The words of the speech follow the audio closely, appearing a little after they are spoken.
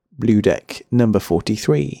Blue Deck number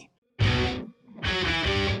 43.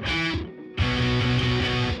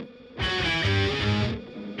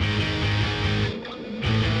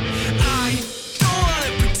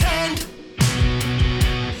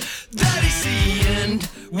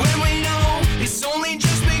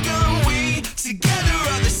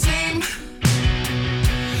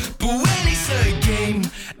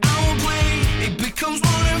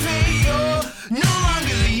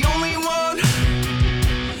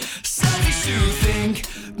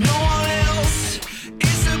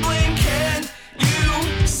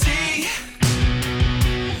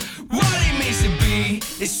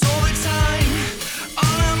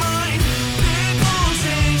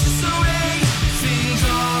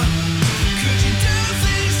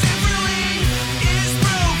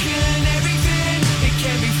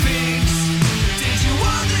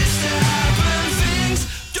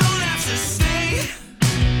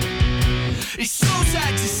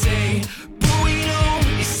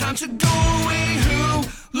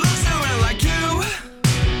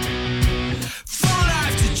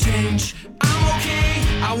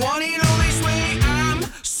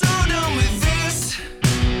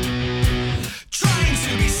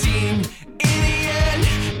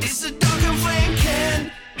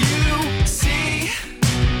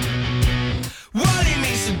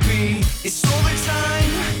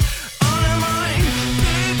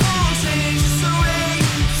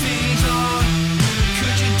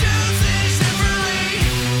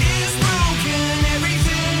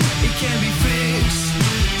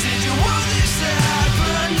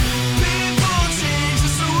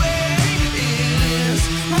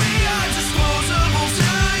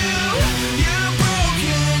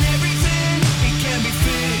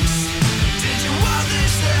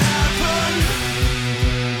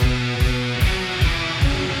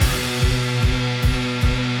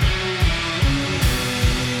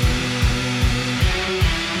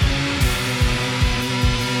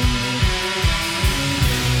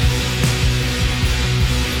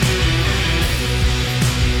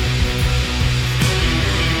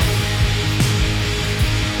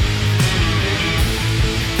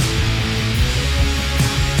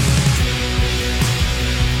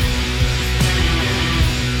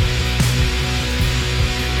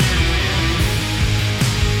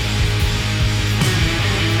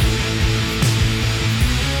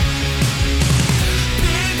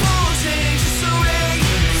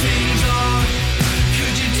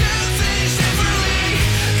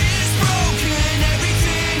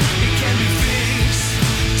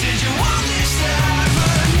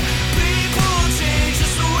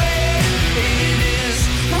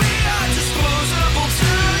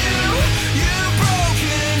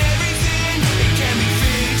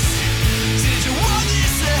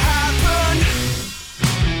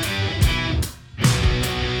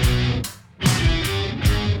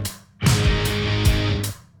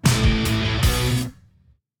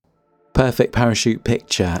 Perfect Parachute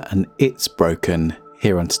Picture and It's Broken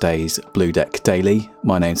here on today's Blue Deck Daily.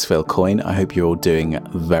 My name's Phil Coyne. I hope you're all doing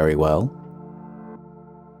very well.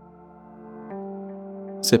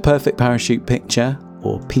 So Perfect Parachute Picture,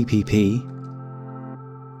 or PPP,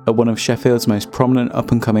 are one of Sheffield's most prominent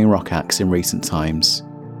up-and-coming rock acts in recent times.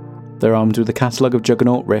 They're armed with a catalogue of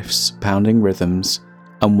juggernaut riffs, pounding rhythms,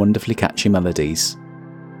 and wonderfully catchy melodies.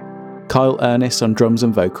 Kyle Ernest on drums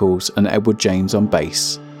and vocals and Edward James on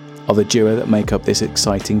bass are the duo that make up this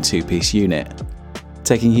exciting two-piece unit,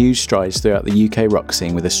 taking huge strides throughout the UK rock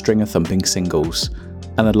scene with a string of thumping singles,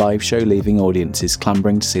 and a live show leaving audiences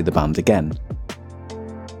clambering to see the band again.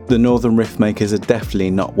 The Northern riff makers are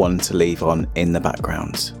definitely not one to leave on in the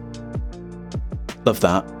background. Love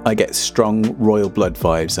that. I get strong Royal Blood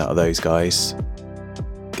vibes out of those guys.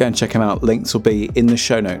 Go and check them out. Links will be in the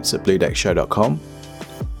show notes at bluedeckshow.com.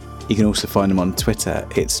 You can also find them on Twitter.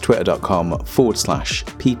 It's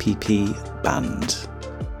twitter.com/PPPband.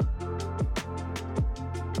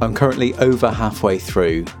 I'm currently over halfway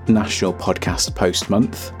through National Podcast Post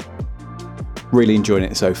Month. Really enjoying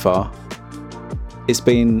it so far. It's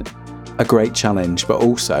been a great challenge, but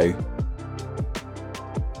also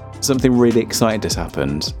something really exciting has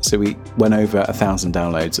happened. So we went over 1,000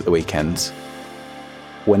 downloads at the weekend.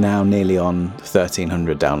 We're now nearly on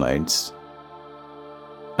 1,300 downloads.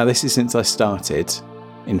 Now this is since I started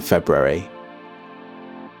in February.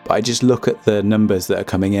 But I just look at the numbers that are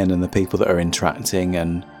coming in and the people that are interacting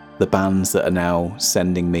and the bands that are now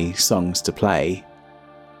sending me songs to play.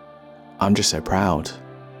 I'm just so proud.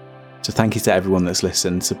 So thank you to everyone that's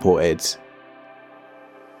listened, supported.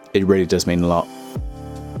 It really does mean a lot.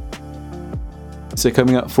 So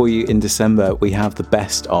coming up for you in December, we have the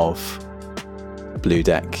best of Blue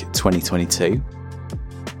Deck 2022.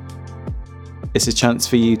 It's a chance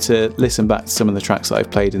for you to listen back to some of the tracks that I've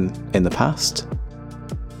played in the past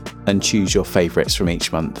and choose your favourites from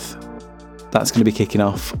each month. That's going to be kicking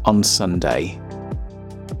off on Sunday,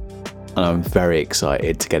 and I'm very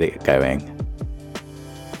excited to get it going.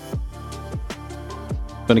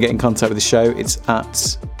 Want to get in contact with the show? It's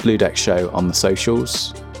at Blue Deck Show on the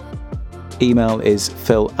socials. Email is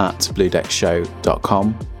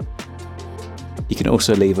phil@bluedeckshow.com. You can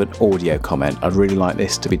also leave an audio comment. I'd really like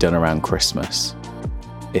this to be done around Christmas,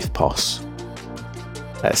 if poss.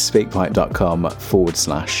 At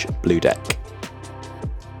speakpipe.com/bluedeck.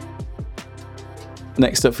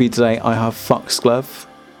 Next up for you today, I have Foxglove.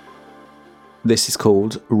 This is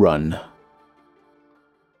called Run.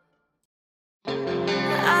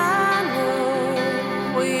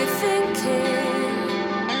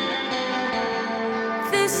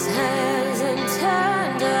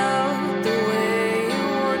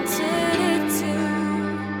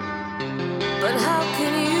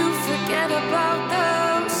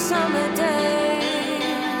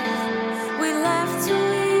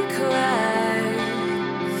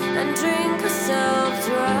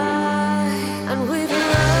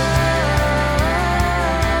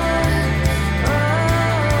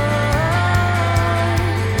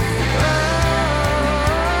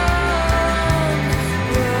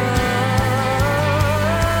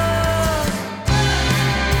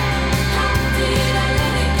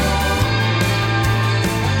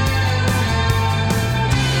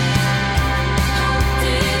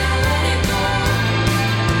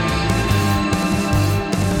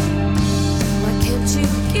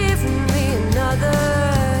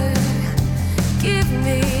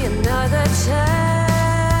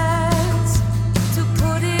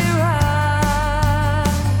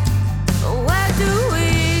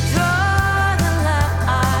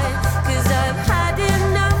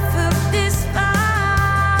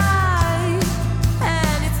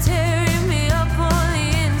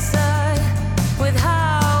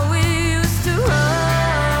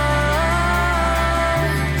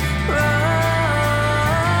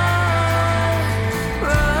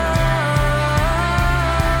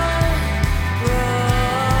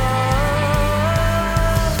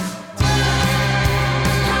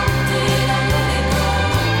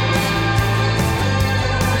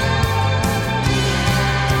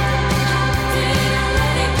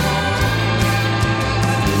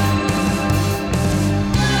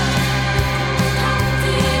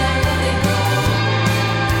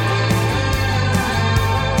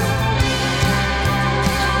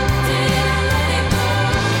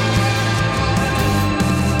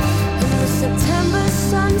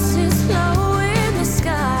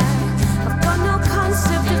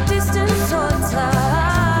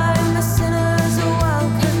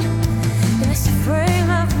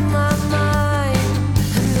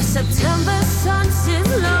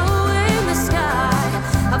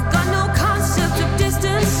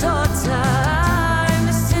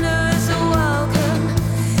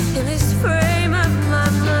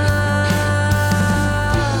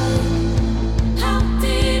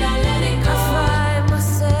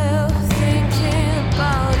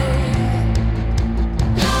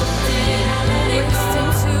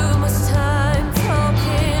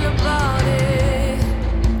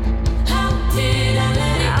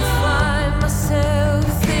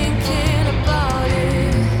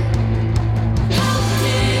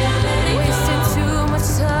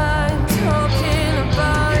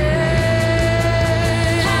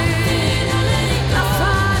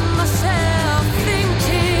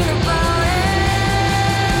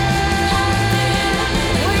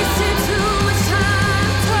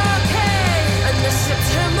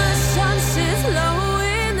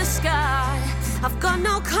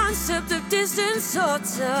 distance or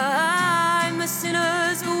time. The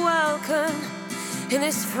sinners are welcome in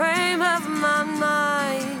this frame of my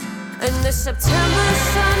mind. And the September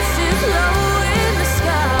sun sits low in the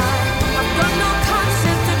sky. I've got no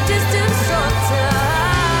concept of distance or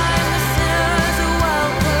time. The sinners are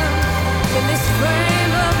welcome in this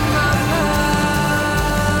frame of my mind.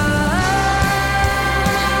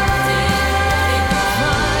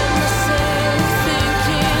 Find myself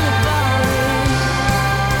thinking about it.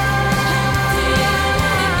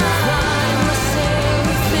 Find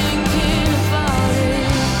myself thinking about it.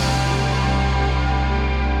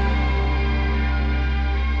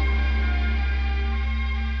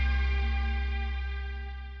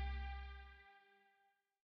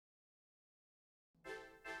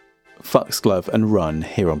 Foxglove and Run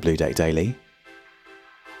here on Blue Deck Daily.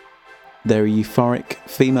 They're a euphoric,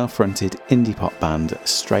 female-fronted indie pop band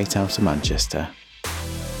straight out of Manchester.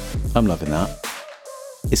 I'm loving that.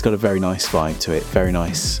 It's got a very nice vibe to it, very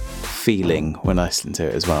nice feeling when I listened to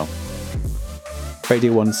it as well.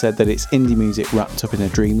 Radio 1 said that it's indie music wrapped up in a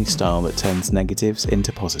dreamy style that turns negatives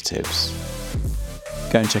into positives.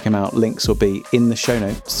 Go and check them out. Links will be in the show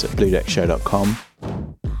notes at bluedeckshow.com.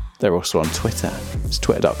 They're also on Twitter. It's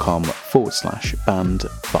twitter.com/band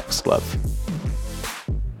Foxglove.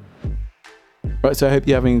 Right, so I hope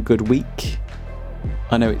you're having a good week.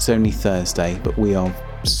 I know it's only Thursday, but we are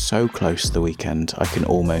so close to the weekend, I can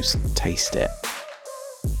almost taste it.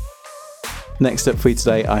 Next up for you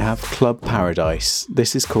today, I have Club Paradise.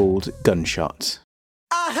 This is called Gunshot.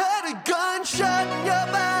 I heard a gunshot in your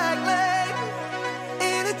back leg,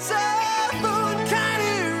 in a typhoon kind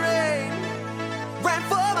of rain. Ran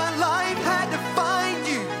for my life, had to find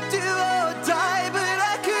you, do or die, but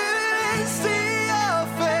I couldn't see your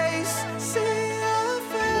face,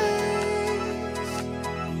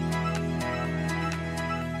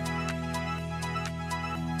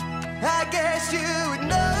 I guess you would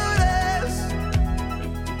notice,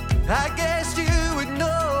 I guess you would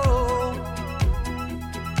know.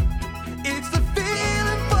 It's the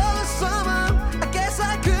feeling for the summer, I guess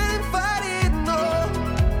I couldn't fight it, no.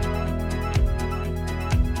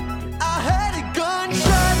 I had a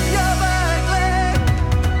gunshot in your back leg,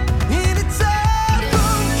 in a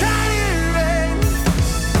typhoon kind of rain.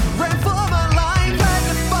 Ran for my life, had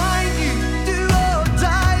to find you, do or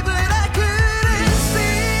die, but I couldn't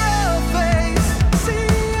see your face,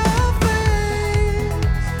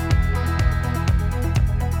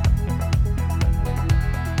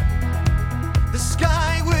 The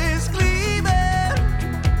sky was gleaming,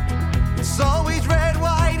 it's always red,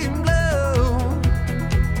 white and blue.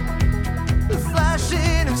 The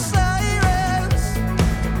flashing of sirens,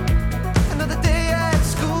 another day at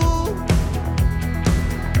school.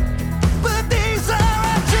 But these are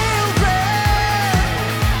our children,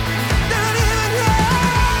 they don't even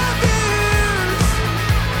have views.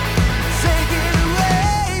 Take it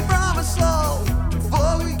away from us all,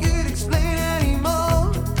 before we could explain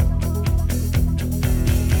anymore.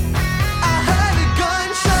 I heard a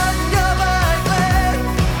gunshot in your back leg,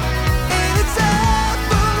 in a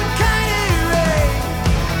typhoon kind of rain.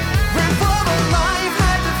 Ran for my life,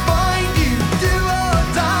 had to find you, do or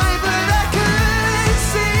die, but I couldn't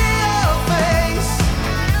see your face.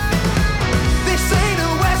 This ain't a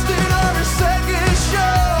western or a circus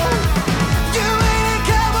show. You ain't a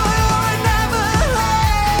cowboy or a Navajo.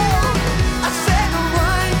 I said to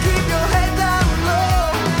run, keep your head down low.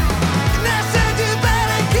 And I said you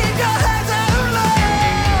better keep your head down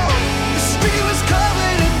low. The street was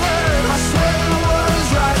covered in blood, I swear the war was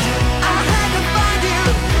rising. I had to find you,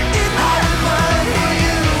 in my blood for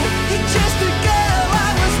you. You're just a girl I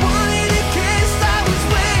was wanting to kiss, I was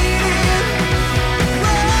waiting.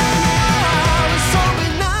 I was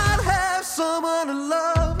hoping I'd have someone to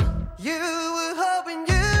love. You were hoping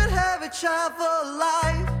you'd have a child for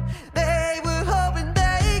life. They were hoping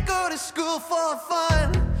they'd go to school for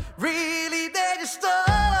fun. Really, they're just all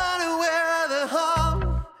unaware of the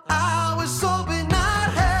harm. I was hoping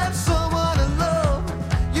I'd have someone to love.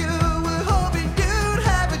 You were hoping you'd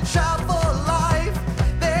have a child for life.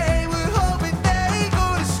 They were hoping they'd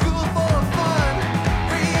go to school for fun.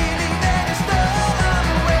 Really, they're just all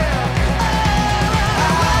unaware. I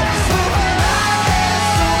was hoping I'd have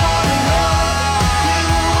someone to love. You were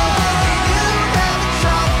hoping you'd have a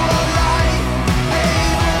child for life. They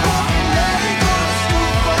were hoping they'd go to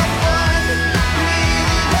school for fun.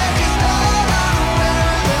 Really, they're just all unaware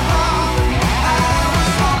of the harm. I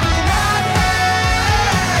was hoping I'd have.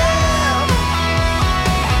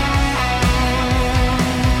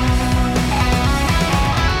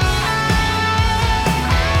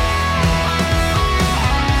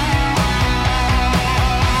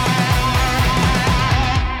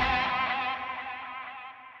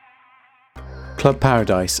 Club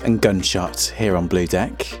Paradise and Gunshot here on Blue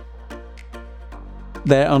Deck.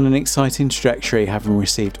 They're on an exciting trajectory, having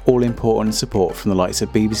received all-important support from the likes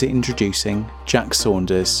of BBC Introducing, Jack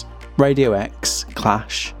Saunders, Radio X,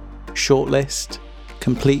 Clash, Shortlist,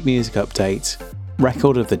 Complete Music Update,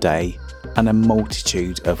 Record of the Day, and a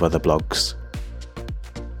multitude of other blogs.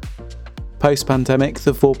 Post-pandemic,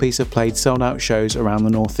 the four-piece have played sold-out shows around the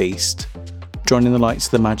Northeast, joining the likes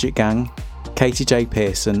of the Magic Gang, Katie J.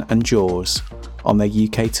 Pearson and Jaws on their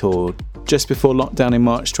UK tour. Just before lockdown in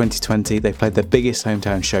March 2020, they played their biggest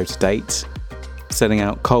hometown show to date, selling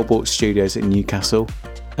out Colbort Studios in Newcastle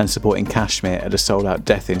and supporting Kashmir at a sold-out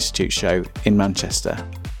Death Institute show in Manchester.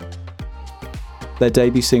 Their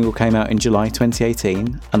debut single came out in July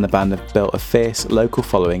 2018, and the band have built a fierce local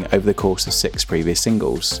following over the course of 6 previous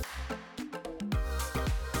singles.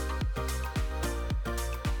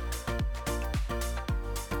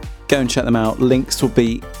 Go and check them out. Links will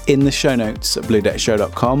be in the show notes at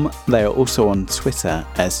bluedeckshow.com. They are also on Twitter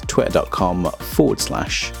as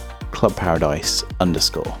twitter.com/clubparadise_.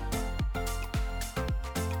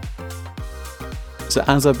 So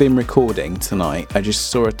as I've been recording tonight, I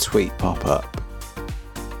just saw a tweet pop up.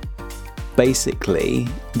 Basically,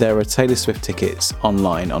 there are Taylor Swift tickets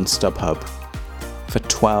online on StubHub for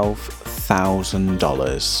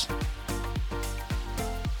 $12,000.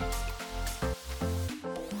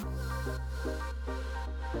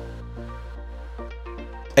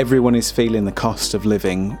 Everyone is feeling the cost of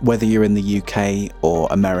living, whether you're in the UK or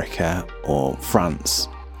America or France.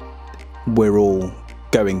 We're all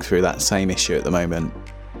going through that same issue at the moment.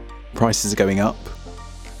 Prices are going up,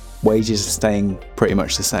 wages are staying pretty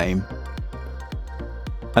much the same,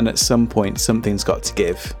 and at some point something's got to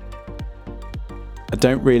give. I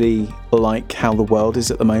don't really like how the world is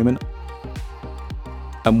at the moment.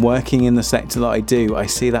 And working in the sector that I do, I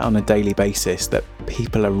see that on a daily basis, that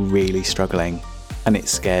people are really struggling, and it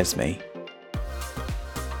scares me.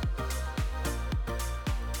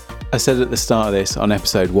 I said at the start of this, on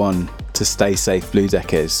episode 1, to stay safe, Blue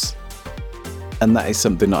Deckers, and that is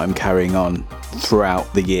something that I'm carrying on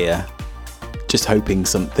throughout the year, just hoping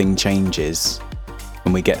something changes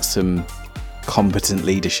and we get some competent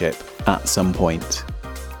leadership at some point.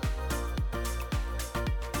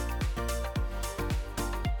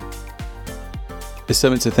 It's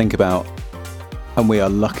something to think about, and we are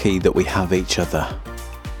lucky that we have each other.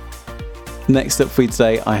 Next up for you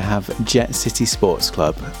today, I have Jet City Sports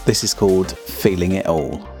Club. This is called Feeling It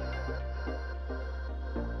All.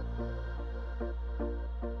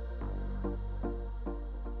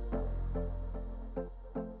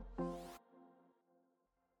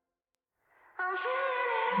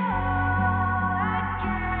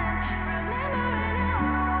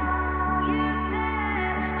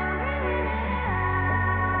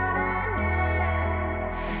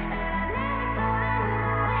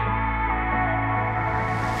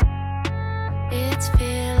 It's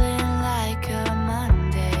feeling like a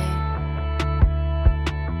Monday,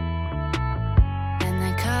 and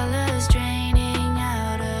the colors draining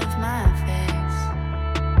out of my face.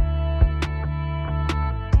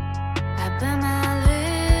 I burn my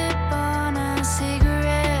lip on a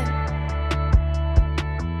cigarette.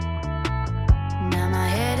 Now my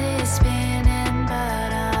head is spinning,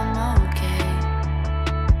 but I'm okay.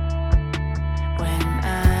 When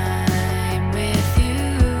I'm with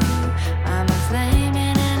you, I'm a flame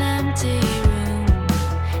in an empty room.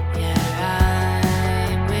 Yeah,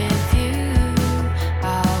 I'm with you.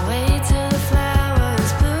 I'll wait till the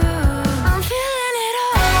flowers bloom. I'm feeling it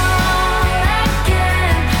all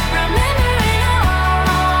again, remembering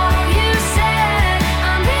all you said.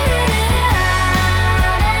 I'm breathing it out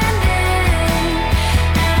and in,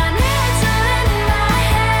 and I know it's all in my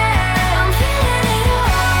head. I'm feeling it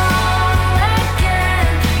all again,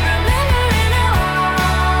 remembering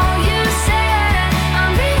all you said.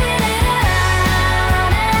 I'm breathing it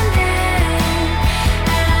out and in,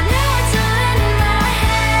 and I know it's all in my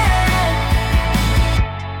head.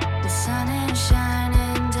 The sun is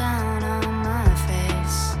shining down on my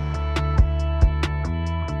face.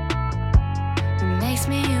 It makes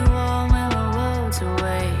me warm when we're rolled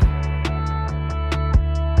away.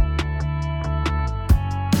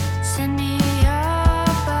 Send me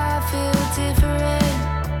up, I feel different.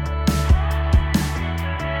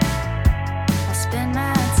 I spend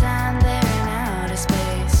my time there in outer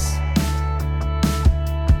space.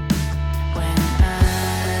 When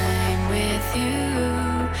I'm with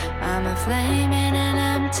you, I'm a flame in an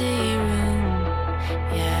empty room.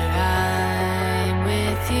 Yeah, I'm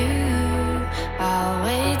with you. I'll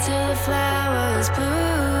wait till the flowers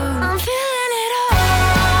bloom. I'm feeling it all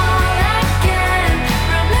again,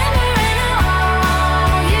 remembering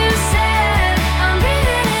all you said. I'm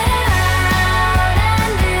breathing it out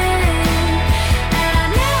and in, and I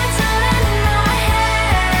know it's all in my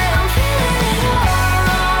head. I'm feeling it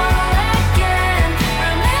all again,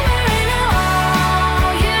 remembering all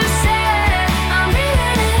you said. I'm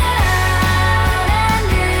breathing it out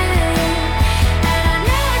and in, and I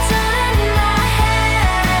know it's all in my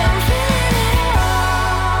head. I'm feeling it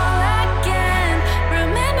all again,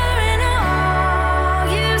 remembering all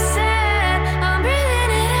you said. I'm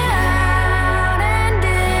breathing it out and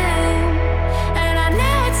in, and I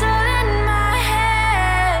know it's all in my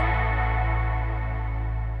head.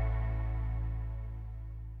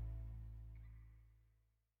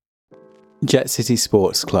 Jet City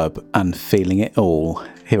Sports Club and Feeling It All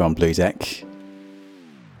here on Blue Deck.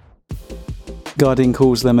 Guardian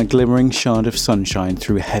calls them a glimmering shard of sunshine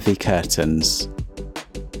through heavy curtains.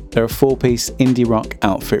 They're a 4-piece indie rock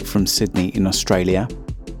outfit from Sydney in Australia.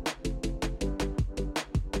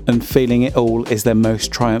 And Feeling It All is their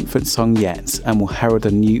most triumphant song yet and will herald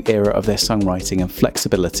a new era of their songwriting and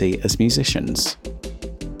flexibility as musicians.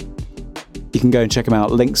 You can go and check them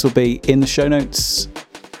out. Links will be in the show notes.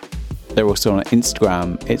 They're also on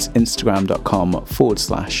Instagram. It's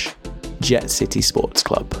instagram.com/Jet City Sports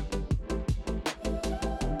Club.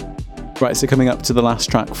 Right, so coming up to the last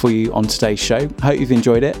track for you on today's show. Hope you've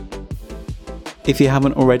enjoyed it. If you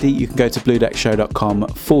haven't already, you can go to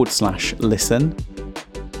bluedeckshow.com/listen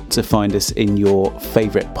to find us in your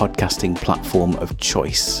favourite podcasting platform of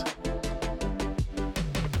choice.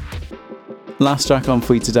 Last track on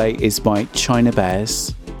for you today is by China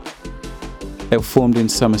Bears. They were formed in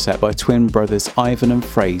Somerset by twin brothers Ivan and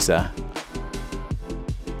Fraser.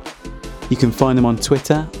 You can find them on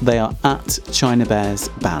Twitter. They are at China Bears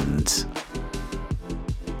Band.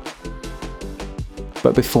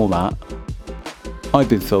 But before that, I've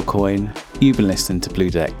been Phil Coyne. You've been listening to Blue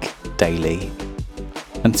Deck Daily.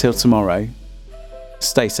 Until tomorrow,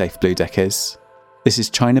 stay safe, Blue Deckers. This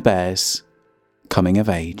is China Bears, Coming of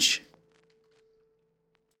Age.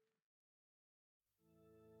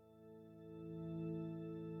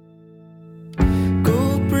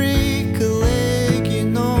 Go break a leg, you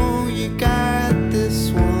know you got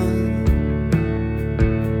this one.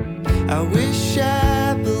 I wish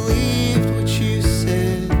I believed what you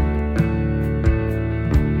said.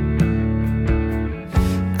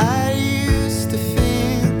 I used to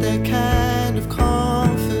think that kind of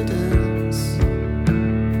confidence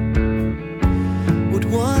would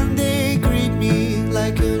one day greet me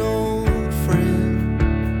like an old friend.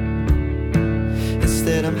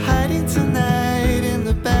 Instead I'm hiding tonight in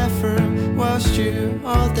the bathroom whilst you're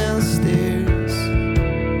all downstairs,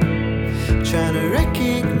 trying to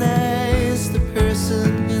recognize the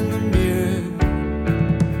person in the mirror.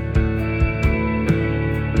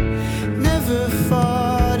 Never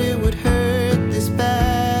thought it would hurt this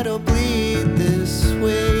bad or bleed this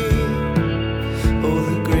way. Oh,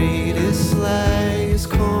 the greatest lie is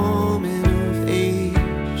coming of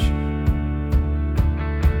age.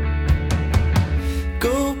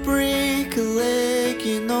 Go break a leg,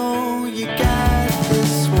 you know you got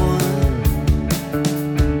this one.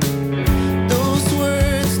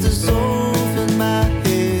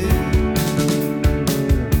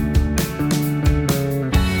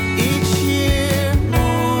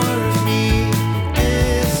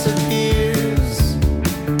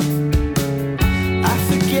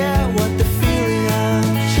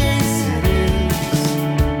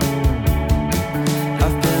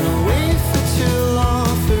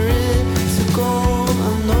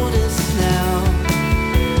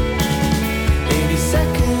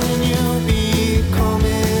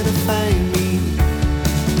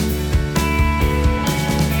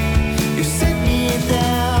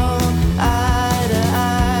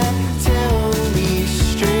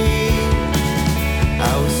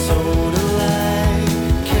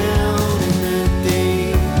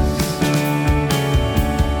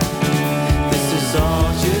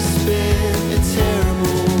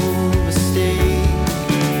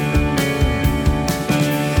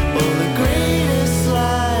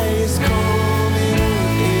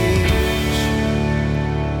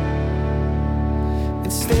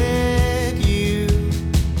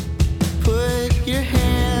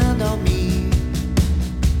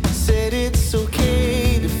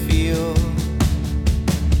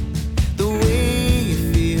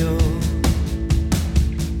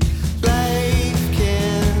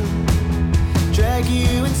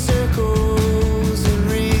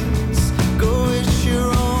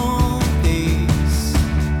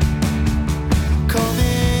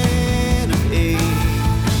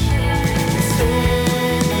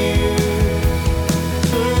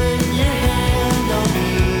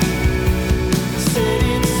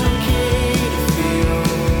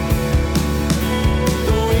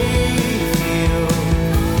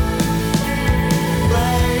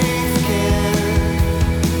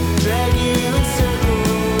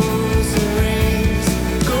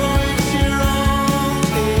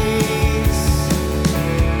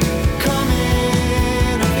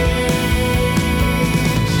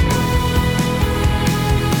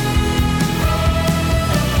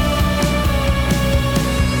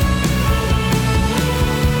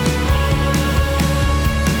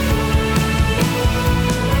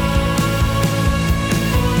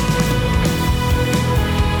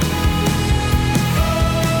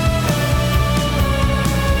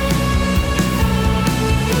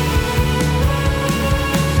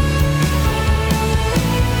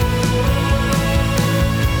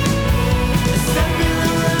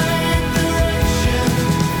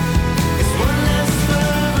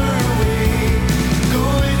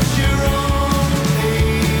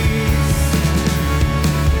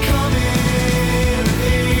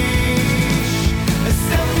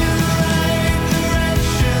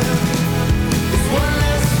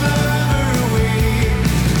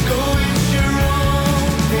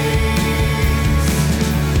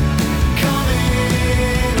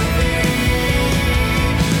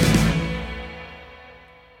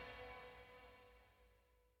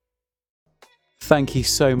 Thank you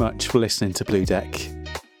so much for listening to Blue Deck.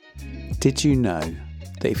 Did you know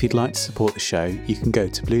that if you'd like to support the show, you can go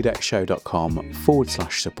to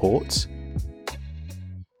bluedeckshow.com/support.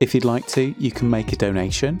 If you'd like to, you can make a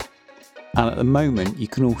donation. And at the moment, you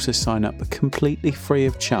can also sign up completely free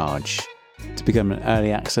of charge to become an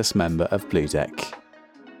early access member of Blue Deck.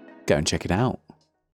 Go and check it out.